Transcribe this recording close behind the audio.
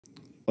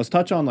let's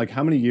touch on like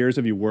how many years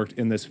have you worked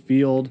in this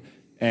field,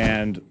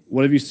 and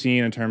what have you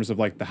seen in terms of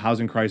like the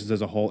housing crisis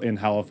as a whole in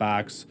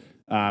Halifax,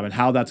 and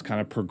how that's kind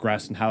of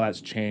progressed and how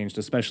that's changed,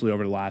 especially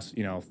over the last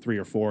 3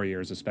 or 4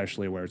 years,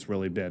 especially where it's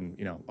really been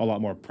a lot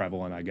more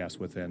prevalent, I guess,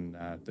 within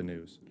the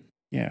news.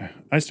 Yeah,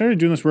 I started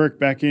doing this work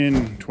back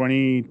in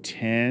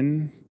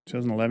 2010,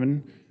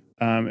 2011,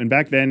 and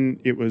back then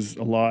it was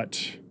a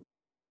lot,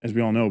 as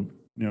we all know,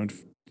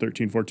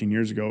 13, 14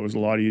 years ago, it was a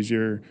lot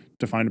easier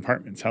to find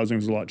apartments. Housing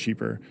was a lot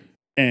cheaper.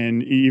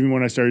 And even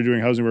when I started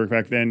doing housing work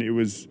back then,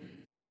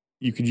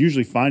 you could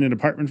usually find an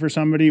apartment for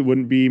somebody. It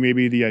wouldn't be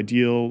maybe the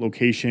ideal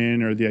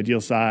location or the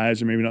ideal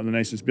size or maybe not the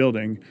nicest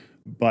building,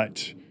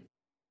 but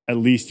at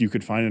least you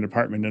could find an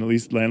apartment, and at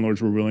least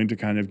landlords were willing to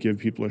kind of give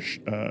people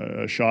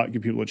a shot,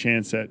 give people a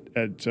chance at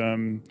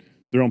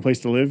their own place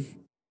to live.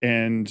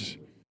 And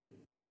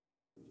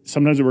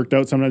sometimes it worked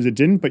out, sometimes it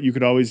didn't, but you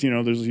could always,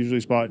 there's usually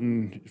a spot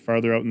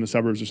farther out in the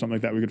suburbs or something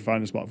like that we could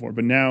find a spot for.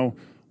 But now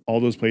all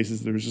those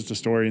places, there was just a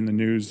story in the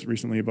news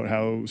recently about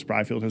how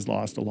Spryfield has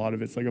lost a lot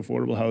of its like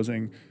affordable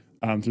housing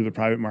through the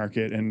private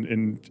market.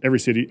 And every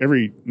city,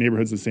 every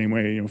neighborhood's the same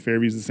way.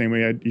 Fairview's the same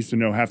way. I used to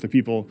know half the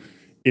people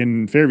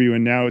in Fairview,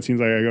 and now it seems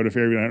like I go to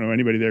Fairview and I don't know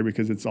anybody there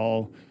because it's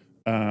all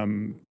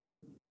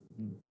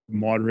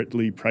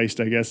moderately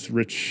priced, I guess,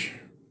 rich,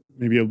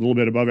 maybe a little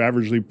bit above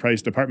averagely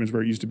priced apartments,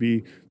 where it used to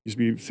be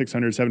 $600,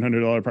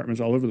 $700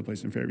 apartments all over the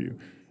place in Fairview.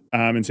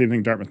 And same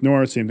thing Dartmouth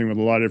North, same thing with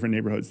a lot of different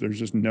neighborhoods. There's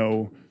just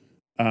no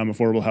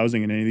affordable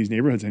housing in any of these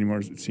neighborhoods anymore,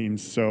 as it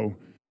seems. So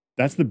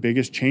that's the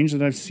biggest change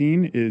that I've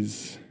seen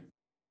is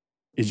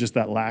just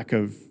that lack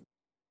of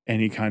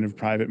any kind of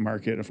private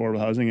market affordable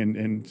housing.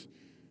 And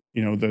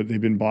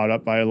they've been bought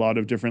up by a lot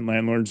of different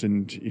landlords,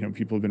 and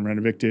people have been rent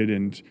evicted.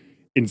 And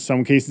in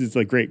some cases it's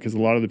like great, because a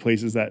lot of the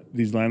places that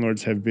these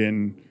landlords have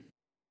been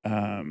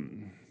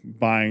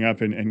buying up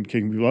and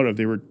kicking people out of,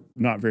 they were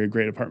not very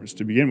great apartments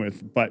to begin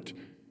with, but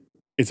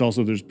it's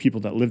also, there's people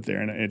that live there,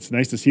 and it's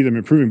nice to see them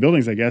improving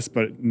buildings, I guess,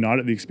 but not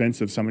at the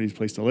expense of somebody's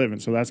place to live.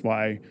 And so that's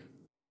why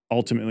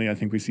ultimately I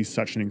think we see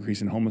such an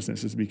increase in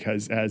homelessness, is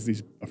because as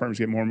these apartments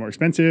get more and more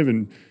expensive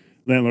and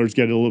landlords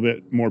get a little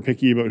bit more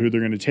picky about who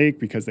they're going to take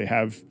because they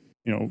have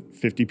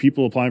 50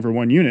 people applying for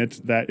one unit,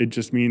 that it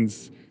just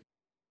means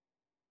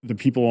the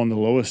people on the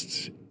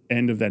lowest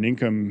end of that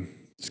income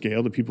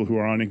scale, the people who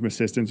are on income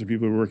assistance or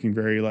people who are working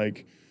very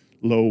like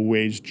low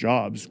wage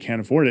jobs, can't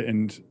afford it.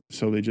 And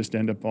so they just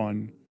end up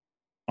on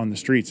the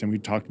streets. And we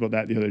talked about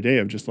that the other day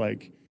of just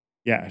like,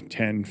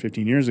 10,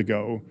 15 years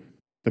ago,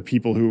 the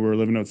people who were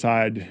living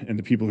outside and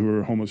the people who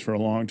were homeless for a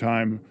long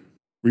time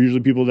were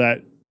usually people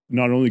that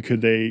not only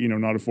could they,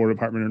 not afford an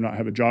apartment or not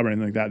have a job or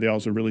anything like that, they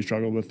also really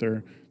struggled with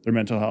their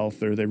mental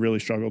health, or they really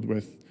struggled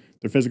with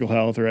their physical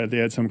health, or they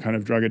had some kind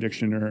of drug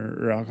addiction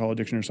or alcohol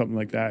addiction or something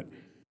like that.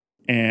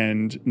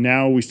 And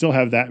now we still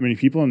have that many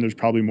people, and there's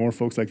probably more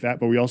folks like that,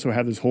 but we also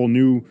have this whole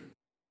new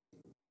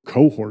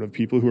cohort of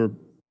people who are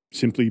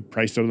simply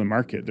priced out of the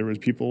market. There was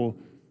people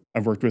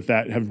I've worked with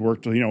that have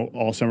worked,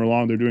 all summer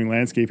long. They're doing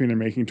landscaping. They're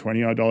making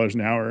 $20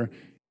 an hour,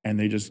 and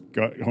they just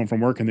got home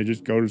from work and they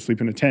just go to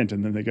sleep in a tent,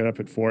 and then they get up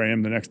at 4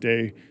 a.m. the next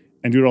day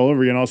and do it all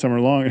over again all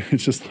summer long.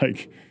 It's just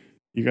like,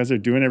 you guys are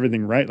doing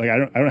everything right. Like I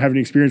don't have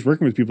any experience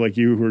working with people like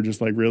you who are just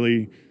like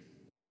really,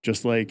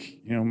 just like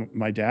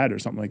my dad or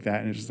something like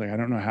that. And it's just like, I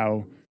don't know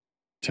how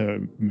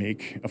to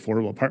make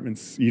affordable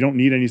apartments. You don't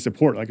need any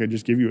support. Like I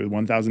just give you a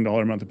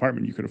 $1,000 a month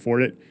apartment, you could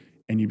afford it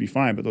and you'd be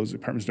fine. But those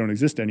apartments don't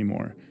exist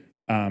anymore.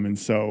 And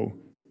so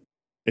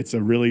it's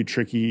a really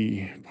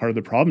tricky part of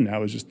the problem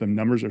now, is just the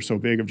numbers are so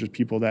big of just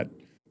people that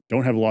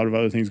don't have a lot of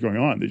other things going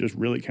on. They just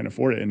really can't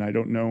afford it. And I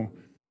don't know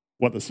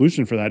what the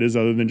solution for that is,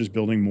 other than just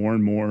building more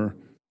and more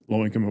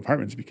low-income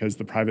apartments, because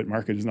the private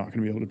market is not going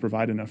to be able to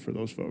provide enough for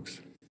those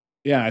folks.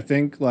 Yeah, I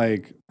think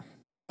like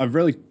a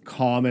really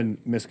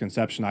common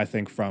misconception, I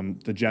think, from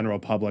the general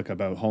public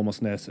about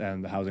homelessness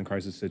and the housing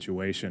crisis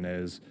situation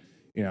is,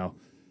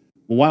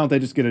 well, why don't they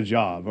just get a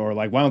job? Or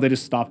like, why don't they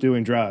just stop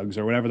doing drugs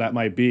or whatever that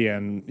might be?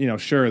 And,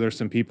 sure, there's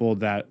some people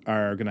that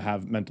are going to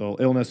have mental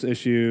illness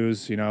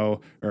issues, or,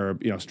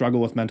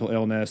 struggle with mental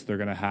illness. They're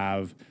going to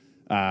have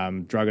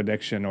drug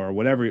addiction or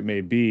whatever it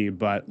may be.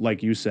 But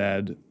like you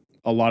said,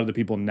 a lot of the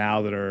people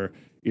now that are,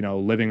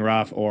 living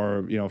rough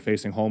or,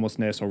 facing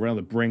homelessness or we're on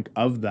the brink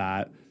of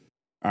that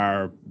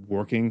are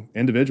working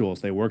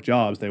individuals. They work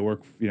jobs. They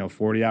work,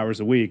 40 hours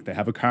a week. They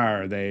have a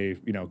car. They,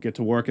 get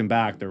to work and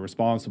back. They're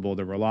responsible.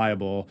 They're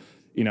reliable.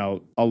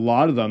 A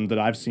lot of them that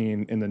I've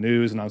seen in the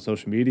news and on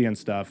social media and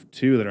stuff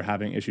too, that are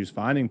having issues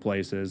finding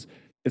places.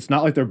 It's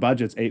not like their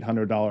budget's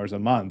 $800 a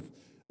month.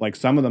 Like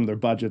some of them, their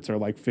budgets are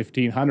like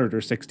 $1,500 or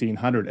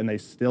 $1,600, and they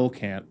still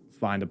can't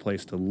find a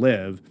place to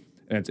live.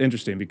 And it's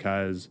interesting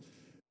because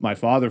my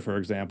father, for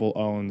example,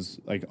 owns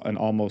like an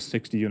almost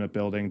 60 unit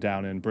building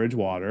down in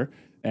Bridgewater,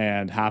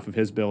 and half of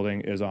his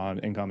building is on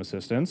income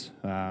assistance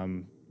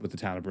with the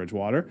town of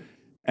Bridgewater.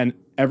 And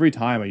every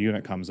time a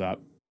unit comes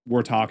up,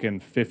 we're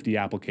talking 50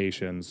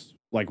 applications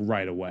like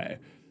right away.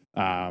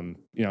 So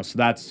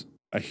that's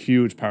a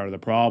huge part of the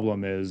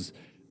problem, is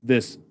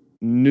this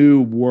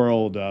new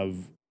world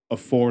of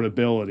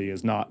affordability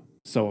is not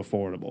so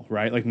affordable,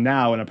 right? Like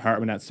now, an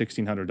apartment at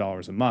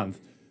 $1,600 a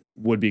month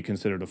would be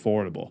considered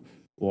affordable.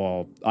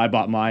 Well, I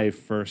bought my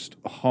first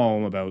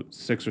home about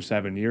 6 or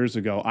 7 years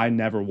ago. I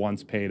never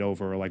once paid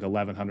over like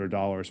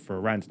 $1,100 for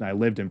rent, and I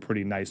lived in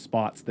pretty nice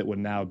spots that would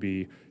now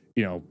be,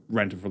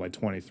 rented for like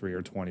 $2,300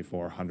 or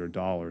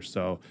 $2,400.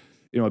 So,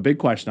 a big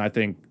question I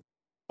think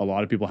a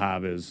lot of people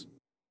have is,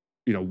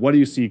 what do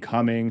you see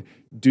coming?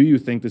 Do you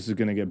think this is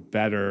going to get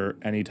better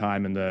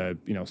anytime in the,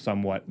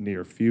 somewhat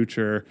near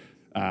future?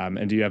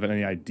 And do you have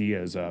any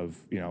ideas of,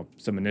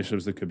 some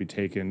initiatives that could be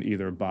taken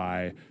either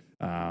by,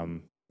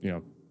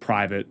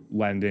 private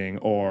lending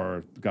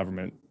or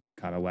government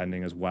kind of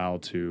lending as well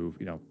to,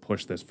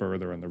 push this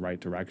further in the right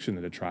direction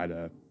and to try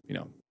to,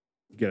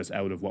 get us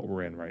out of what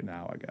we're in right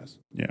now, I guess.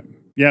 Yeah.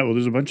 Yeah. Well,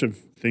 there's a bunch of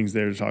things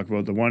there to talk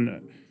about. The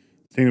one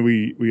thing that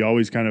we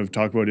always kind of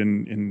talk about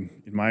in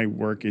my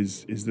work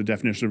is the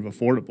definition of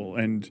affordable.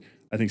 And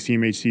I think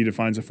CMHC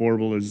defines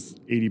affordable as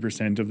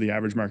 80% of the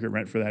average market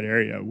rent for that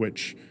area,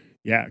 which,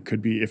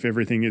 could be, if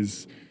everything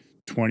is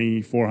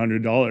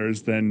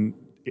 $2,400, then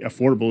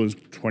affordable is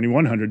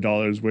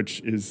 $2,100,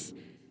 which is,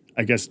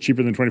 I guess,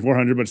 cheaper than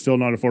 $2,400, but still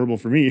not affordable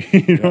for me.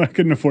 I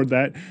couldn't afford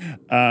that.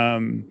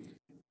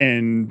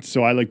 And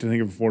so I like to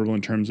think of affordable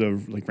in terms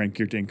of like rent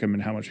geared to income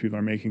and how much people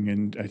are making.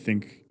 And I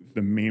think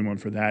the main one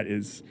for that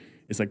is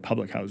like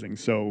public housing.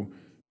 So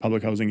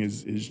public housing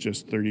is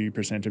just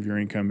 30% of your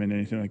income, and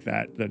anything like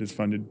that is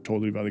funded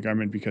totally by the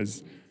government,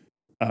 because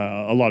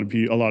a lot of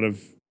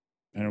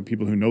I know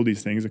people who know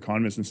these things,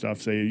 economists and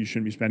stuff, say you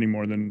shouldn't be spending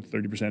more than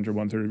 30% or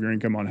 1/3 of your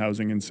income on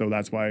housing. And so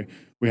that's why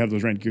we have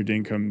those rent geared to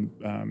income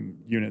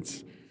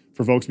units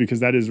for folks, because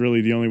that is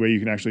really the only way you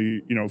can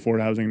actually, afford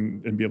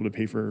housing and be able to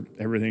pay for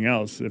everything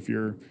else if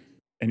you're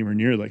anywhere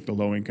near like the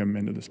low income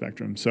end of the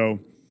spectrum. So,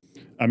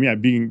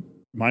 being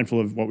mindful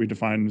of what we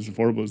define as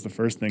affordable is the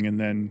first thing. And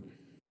then,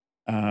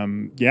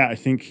 I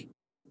think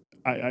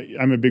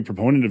I'm a big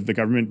proponent of the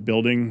government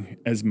building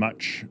as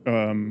much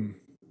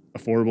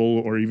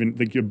affordable, or even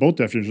both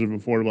definitions of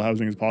affordable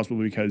housing as possible,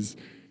 because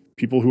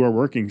people who are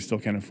working still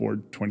can't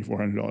afford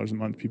 $2,400 a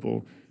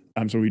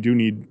month. So we do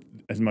need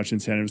as much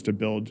incentives to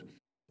build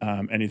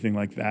anything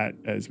like that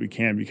as we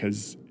can,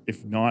 because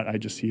if not, I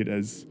just see it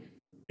as,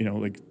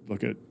 like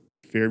look at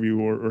Fairview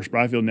or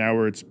Spryfield now,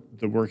 where it's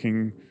the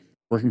working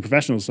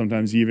professionals,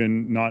 sometimes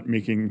even not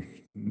making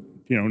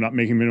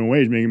minimum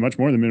wage, making much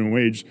more than minimum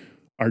wage,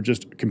 are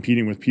just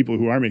competing with people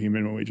who are making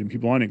minimum wage and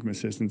people on income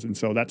assistance. And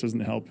so that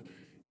doesn't help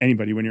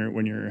anybody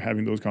when you're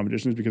having those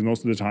competitions, because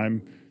most of the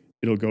time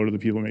it'll go to the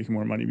people making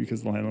more money,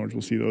 because the landlords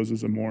will see those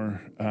as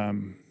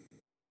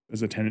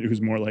as a tenant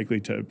who's more likely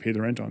to pay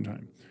the rent on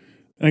time.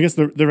 And I guess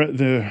the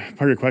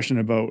part of your question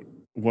about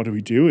what do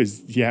we do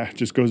is,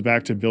 just goes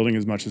back to building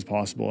as much as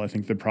possible. I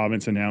think the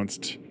province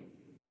announced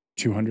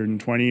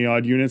 220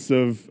 odd units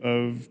of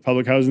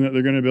public housing that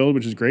they're going to build,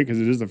 which is great, because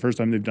it is the first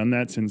time they've done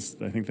that since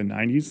I think the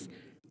 90s.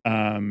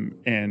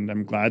 And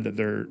I'm glad that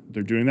they're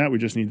doing that. We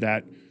just need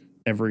that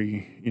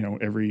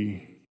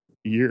every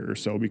year or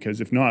so, because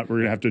if not, we're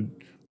going to have to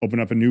open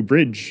up a new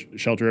bridge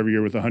shelter every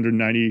year with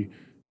 190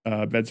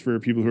 beds for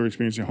people who are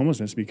experiencing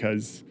homelessness,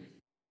 because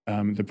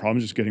the problem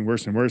is just getting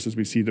worse and worse as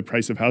we see the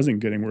price of housing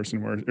getting worse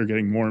and worse, or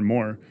getting more and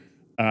more.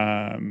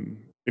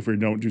 If we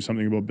don't do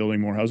something about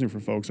building more housing for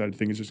folks, I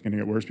think it's just going to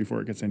get worse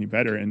before it gets any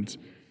better. And,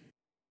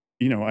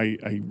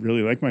 I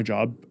really like my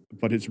job,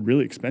 but it's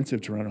really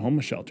expensive to run a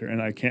homeless shelter.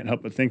 And I can't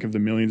help but think of the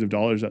millions of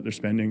dollars that they're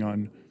spending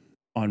on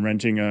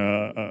renting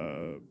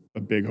a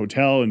big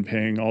hotel and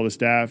paying all the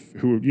staff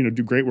who,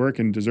 do great work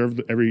and deserve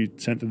every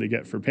cent that they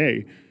get for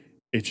pay.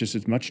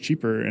 It's much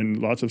cheaper.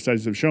 And lots of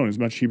studies have shown it's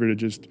much cheaper to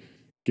just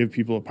give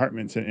people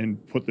apartments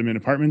and put them in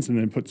apartments, and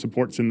then put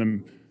supports in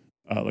them,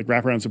 like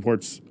wraparound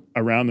supports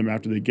around them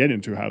after they get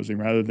into housing,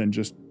 rather than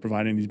just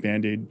providing these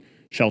Band-Aid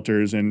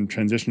shelters and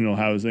transitional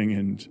housing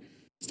and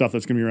stuff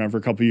that's going to be around for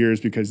a couple of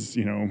years, because,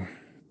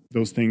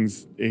 those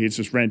things, it's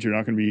just rent. We're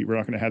not going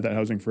to have that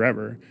housing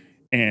forever.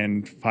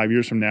 And 5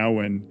 years from now,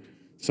 when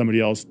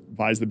somebody else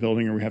buys the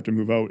building or we have to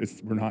move out,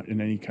 it's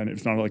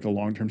not like a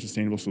long-term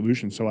sustainable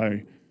solution. So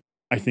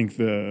I think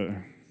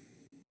the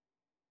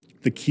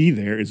key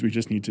there is we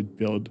just need to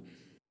build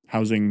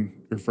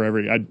housing,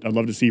 or I'd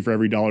love to see for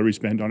every dollar we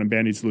spend on a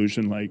Band-Aid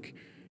solution, like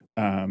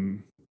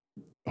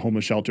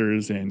homeless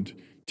shelters and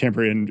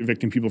temporary and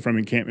evicting people from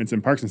encampments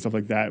and parks and stuff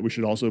like that, we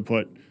should also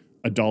put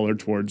 $1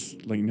 towards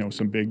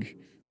some big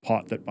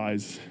pot that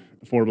buys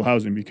affordable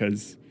housing,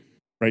 because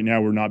right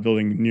now we're not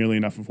building nearly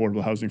enough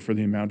affordable housing for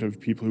the amount of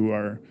people who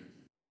are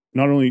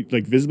not only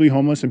like visibly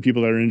homeless and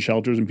people that are in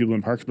shelters and people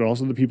in parks, but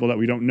also the people that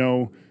we don't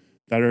know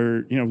that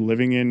are,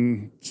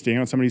 staying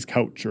on somebody's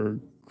couch or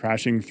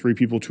crashing 3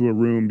 people to a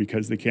room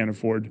because they can't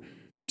afford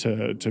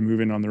to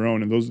move in on their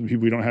own. And those are the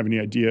people we don't have any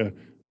idea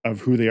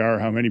of who they are,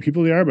 how many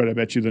people they are. But I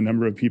bet you the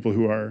number of people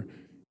who are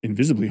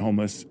invisibly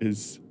homeless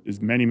is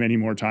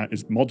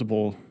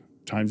multiple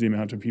times the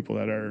amount of people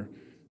that are,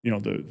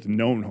 the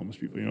known homeless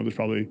people. There's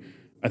probably,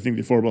 I think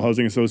the Affordable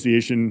Housing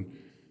Association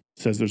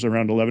says there's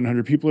around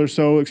 1,100 people or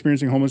so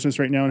experiencing homelessness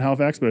right now in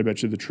Halifax, but I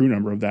bet you the true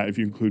number of that, if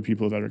you include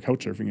people that are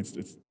couch surfing,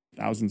 it's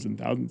thousands and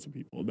thousands of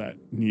people that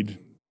need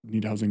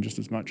housing just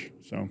as much.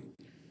 So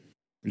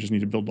we just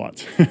need to build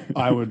lots.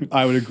 I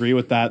would agree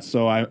with that.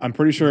 So I'm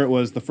pretty sure it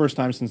was the first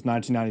time since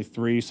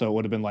 1993. So it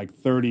would have been like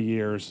 30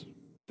 years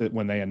that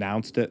when they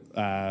announced it.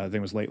 I think it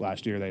was late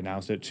last year they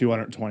announced it.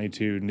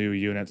 222 new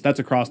units. That's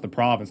across the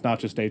province, not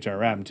just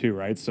HRM too,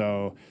 right?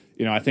 So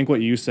I think what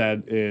you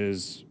said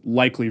is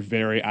likely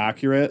very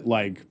accurate.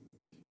 Like,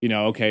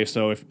 okay,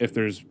 so if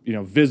there's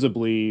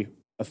visibly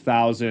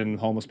 1,000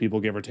 homeless people,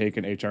 give or take,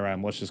 in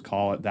HRM, let's just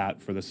call it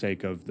that for the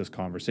sake of this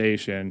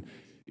conversation.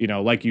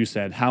 Like you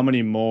said, how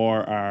many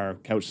more are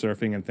couch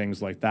surfing and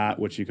things like that,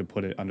 which you could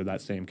put it under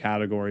that same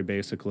category,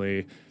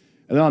 basically.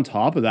 And then on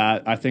top of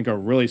that, I think a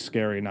really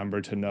scary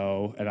number to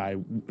know,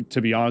 and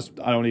to be honest,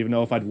 I don't even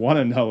know if I'd want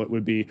to know, it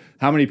would be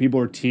how many people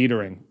are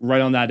teetering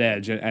right on that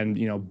edge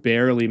and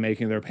barely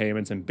making their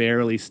payments and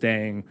barely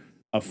staying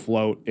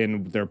afloat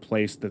in their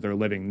place that they're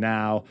living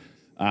now.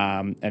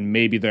 And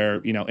maybe they're,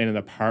 in an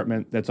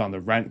apartment that's on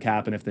the rent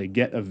cap, and if they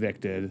get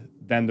evicted,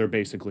 then they're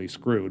basically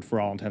screwed for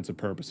all intents and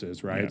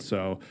purposes, right? Yeah.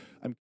 So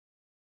I'm